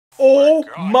Oh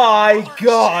my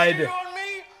god! That's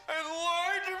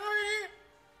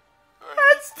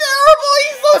terrible!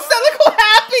 He's so sad! Look how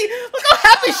happy! Look how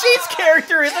happy Shane's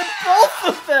character is, and both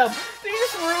of them! They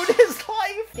just ruined his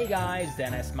life! Hey guys,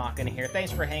 Dennis Machina here.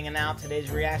 Thanks for hanging out.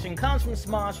 Today's reaction comes from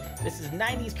Smosh. This is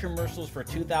 90s commercials for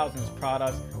 2000s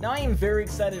products. Now I am very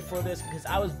excited for this because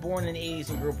I was born in the 80s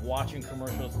and grew up watching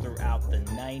commercials throughout the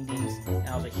 90s. And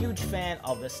I was a huge fan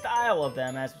of the style of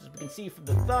them. As we can see from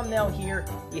the thumbnail here,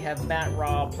 we have Matt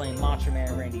Robb playing Macho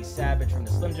Man Randy Savage from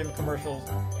the Slim Jim commercials.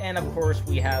 And of course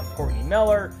we have Courtney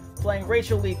Miller playing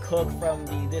Rachel Lee Cook from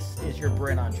the This Is Your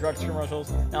Brain on Drugs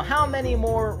commercials. Now, how many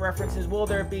more references will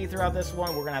there be throughout this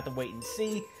one? We're gonna have to wait and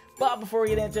see. But before we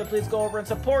get into it, please go over and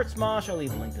support Smosh. I'll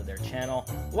leave a link to their channel,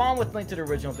 along with a link to the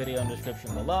original video in the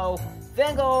description below.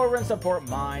 Then go over and support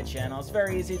my channel. It's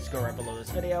very easy. Just go right below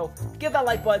this video. Give that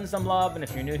like button some love, and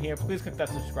if you're new here, please click that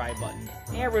subscribe button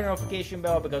and ring the notification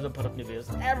bell because I put up new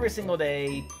videos every single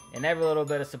day, and every little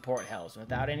bit of support helps.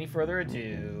 Without any further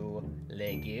ado,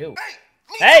 let go.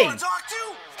 Hey! Talk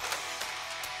to?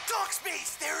 Talk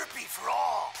space therapy for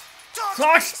all.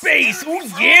 Talk space! Oh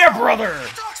yeah, brother!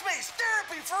 Talk space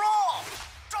therapy for all.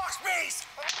 Talk space.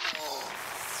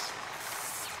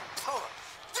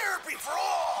 Therapy for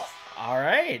all. All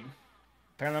right.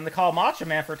 Apparently, I'm gonna call Macho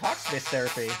Man for talk space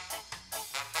therapy.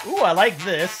 Ooh, I like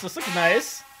this. This looks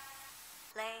nice.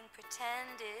 Playing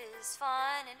pretend is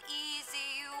fun and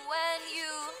easy when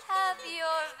you have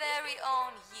your very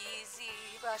own Yeezy.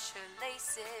 Brush her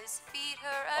laces, feed her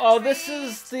a Oh, this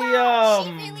is the she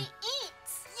really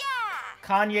eats. Yeah.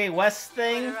 Kanye West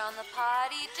thing. Put her on the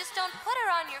potty, just don't put her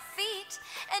on your feet.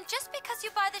 And just because you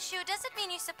buy the shoe doesn't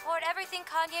mean you support everything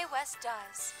Kanye West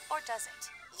does, or does it?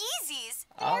 Yeezys.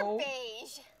 They're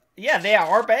beige. Yeah, they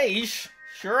are beige.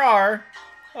 Sure are.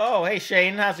 Oh, hey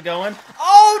Shane, how's it going?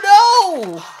 Oh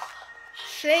no!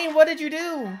 Shane, what did you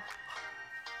do?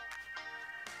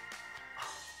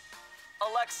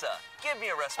 Alexa, give me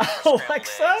a recipe for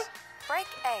Alexa? scrambled eggs. Break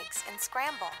eggs and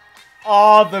scramble.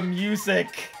 Oh, the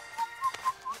music.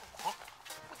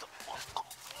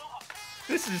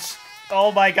 This is,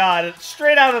 oh my god,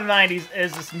 straight out of the 90s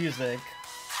is this music.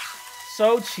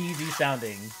 So cheesy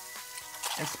sounding.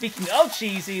 And speaking of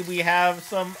cheesy, we have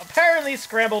some apparently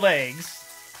scrambled eggs.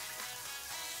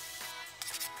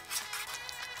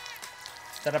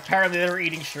 That apparently they were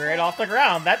eating straight off the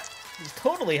ground. That is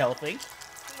totally healthy.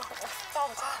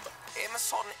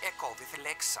 Amazon Echo with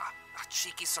Alexa. A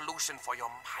cheeky solution for your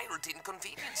mild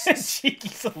inconveniences. Cheeky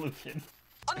solution.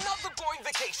 Another going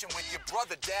vacation with your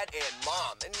brother, dad, and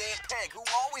mom, and Aunt Peg, who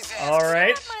always asks,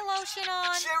 Alright. My lotion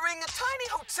on. sharing a tiny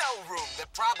hotel room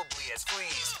that probably has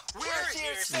fleas. We're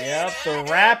here saying Yep, the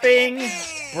wrapping,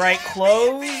 bright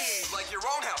clothes. like your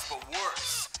own house, but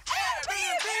worse.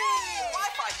 Airbnb!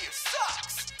 Wi-Fi here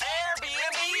sucks.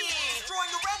 Airbnb!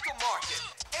 Destroying the rental market.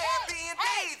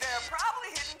 Airbnb! There are probably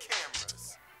hidden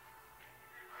cameras.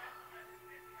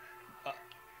 Oh,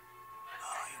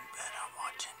 you bet I'm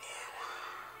watching you.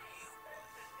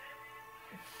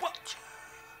 What?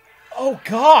 Oh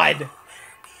god!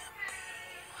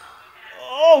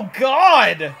 Oh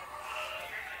god!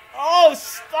 Oh,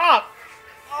 stop!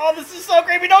 Oh, this is so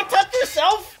creepy! Don't touch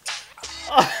yourself!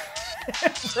 Oh.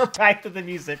 We're back to the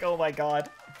music, oh my god.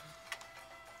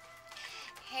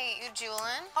 Hey, you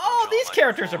Julian? Oh, these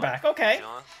characters are back, okay.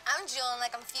 I'm Julian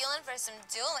like I'm feeling for some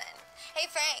dueling. Hey,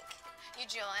 Frank. You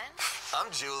Julian?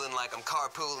 I'm Julian like I'm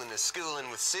carpooling and schooling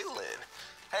with Suelin.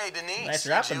 Hey, Denise. Nice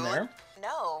you rapping Julian? there.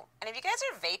 No. And if you guys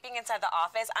are vaping inside the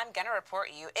office, I'm gonna report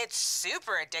you. It's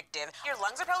super addictive. Your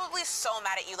lungs are probably so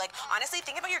mad at you. Like, honestly,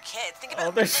 think about your kids. Think about...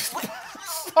 Oh, they're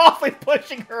softly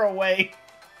pushing her away.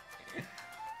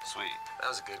 Sweet. That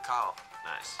was a good call.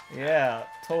 Nice. Yeah,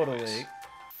 totally.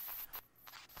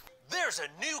 There's a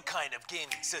new kind of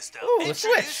gaming system. Ooh, the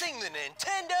Switch. Introducing the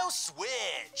Nintendo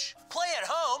Switch. Play at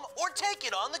home or take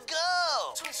it on the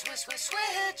go. Switch.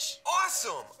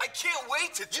 Awesome. I can't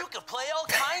wait to... You can play all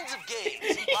kinds of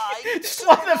games like Just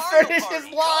Super wanna Mario finish Party, his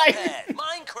line. Cuphead,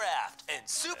 Minecraft, and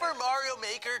Super Mario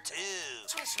Maker 2.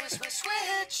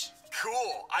 Switch.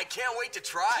 Cool. I can't wait to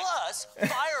try. Plus,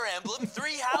 Fire Emblem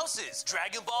 3 Houses,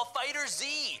 Dragon Ball Fighter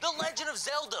Z, The Legend of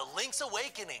Zelda Link's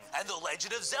Awakening, and The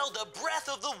Legend of Zelda Breath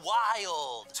of the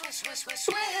Wild.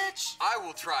 Switch. I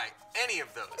will try any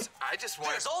of those. I just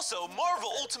want... There's also Marvel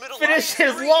Ultimate Finish Alliance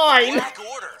his 3, line. Black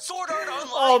Order, Sword Art Online,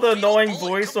 All the Fatal annoying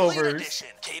Bullet Complete voiceovers. Edition,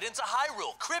 Cadence of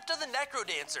Hyrule, Crypt of the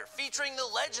Necrodancer, featuring The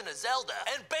Legend of Zelda,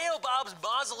 and Baobab's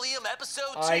Mausoleum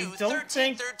Episode 2, I don't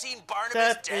think 1313 Barnabas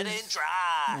that Dead is End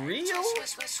Drive. real?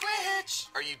 Switch.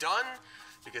 Are you done?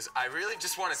 Because I really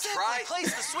just want to Simply try...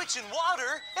 place the Switch in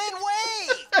water and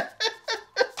wait.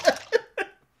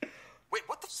 Wait,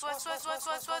 what the...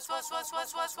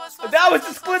 That was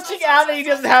just glitching out and he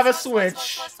doesn't have a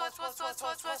switch.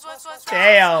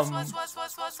 Damn.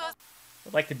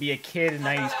 I'd like to be a kid in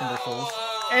 90s commercials.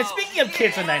 And speaking of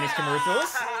kids in 90s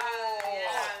commercials...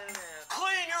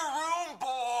 Clean your room,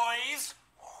 boys!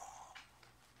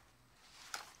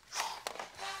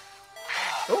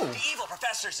 Oh, The evil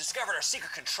professors discovered our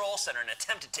secret control center and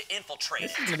attempted to infiltrate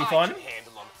this it. is gonna be fun.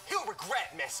 Handle him. He'll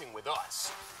regret messing with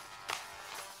us.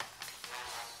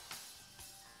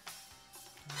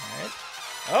 Alright.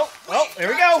 Oh, there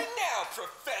we go. Now,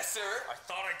 Professor. I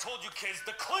thought I told you kids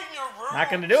to clean your room. Not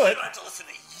gonna do it. You don't have to listen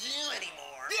to you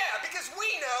anymore. Yeah, because we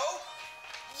know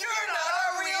you're not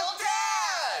our real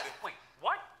dad. Wait,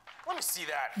 what? Let me see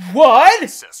that. What?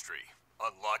 Ancestry.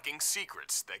 Unlocking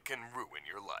secrets that can ruin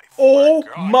your life. Oh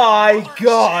my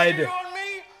god. Cheated on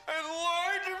me and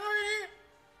lied to me.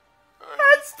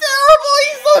 That's terrible.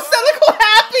 He's so cynical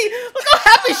happy. Look how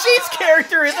happy Shane's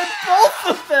character is, and both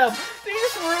of them. They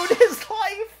just ruined his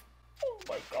life. Oh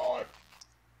my god.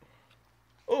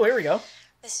 Oh, here we go.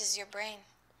 This is your brain.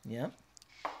 Yep.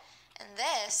 And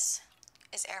this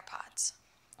is AirPods.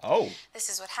 Oh. This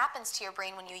is what happens to your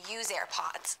brain when you use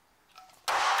AirPods.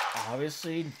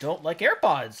 Obviously don't like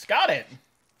AirPods. Got it.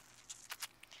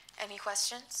 Any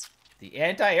questions? The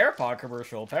anti-AirPod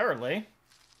commercial, apparently.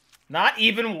 Not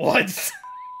even once.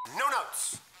 No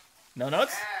notes. No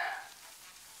notes?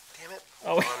 Damn it.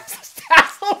 Oh, his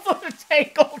tassels are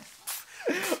tangled.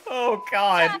 Oh,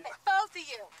 God. Stop it, both of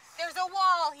you. There's a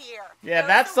wall here. Yeah, There's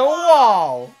that's a a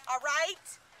wall. All right?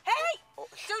 Hey,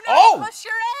 do not Oh. push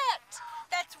your aunt.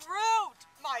 That's rude.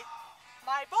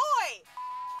 My boy.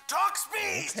 Talk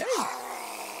speed. Okay.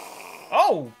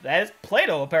 Oh, that is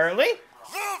Play-Doh, apparently.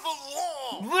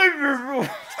 Level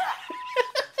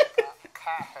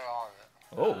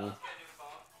Oh.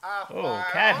 Oh,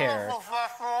 cat hair.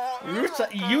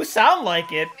 You sound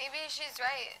like it. Maybe she's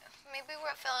right. Maybe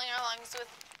we're filling our lungs with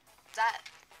that.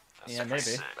 Yeah,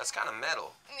 maybe. That's kind of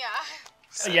metal.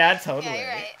 Yeah. Yeah, totally. Yeah, you're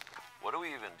right. What do we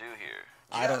even do here?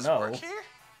 I don't know. Work here?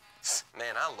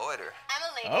 Man, I loiter.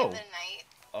 I'm a lady Oh. of the night.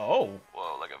 Oh,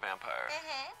 Whoa, like a vampire.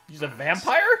 he's a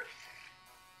vampire?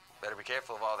 Better be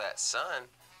careful of all that sun,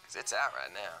 because it's out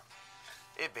right now.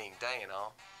 It being day and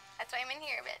all. That's why I'm in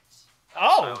here, bitch. I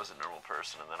Oh. was a normal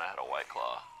person and then I had a white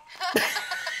claw.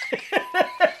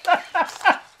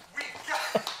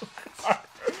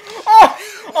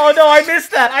 Oh no, I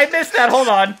missed that. I missed that. Hold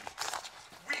on.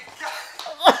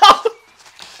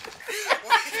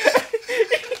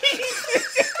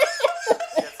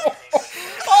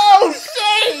 Oh,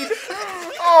 Shane!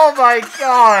 Oh my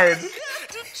god.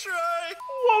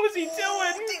 What was he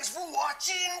doing? Thanks for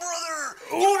watching, brother.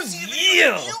 Oh,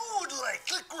 yeah. You would like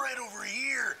click right over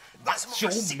here. Got some of Macho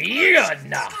our secret Mia. click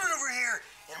right over here,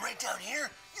 and right down here,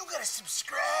 you gotta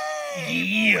subscribe.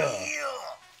 Yeah.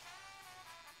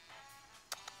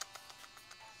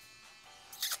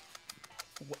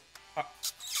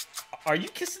 Are you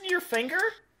kissing your finger?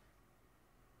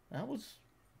 That was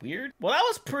weird. Well, that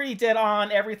was pretty dead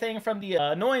on. Everything from the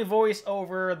annoying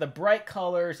voiceover, the bright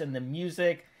colors, and the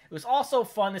music. It was also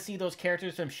fun to see those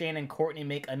characters from Shane and Courtney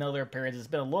make another appearance. It's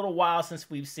been a little while since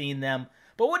we've seen them.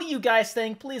 But what do you guys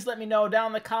think? Please let me know down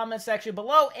in the comment section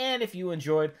below. And if you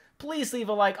enjoyed, please leave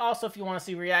a like. Also, if you want to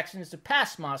see reactions to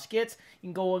past Smosh skits, you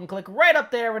can go and click right up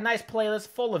there. A nice playlist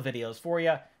full of videos for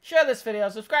you. Share this video.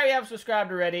 Subscribe if you haven't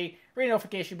subscribed already. Ring the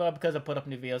notification bell because I put up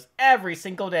new videos every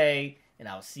single day. And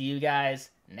I'll see you guys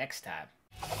next time.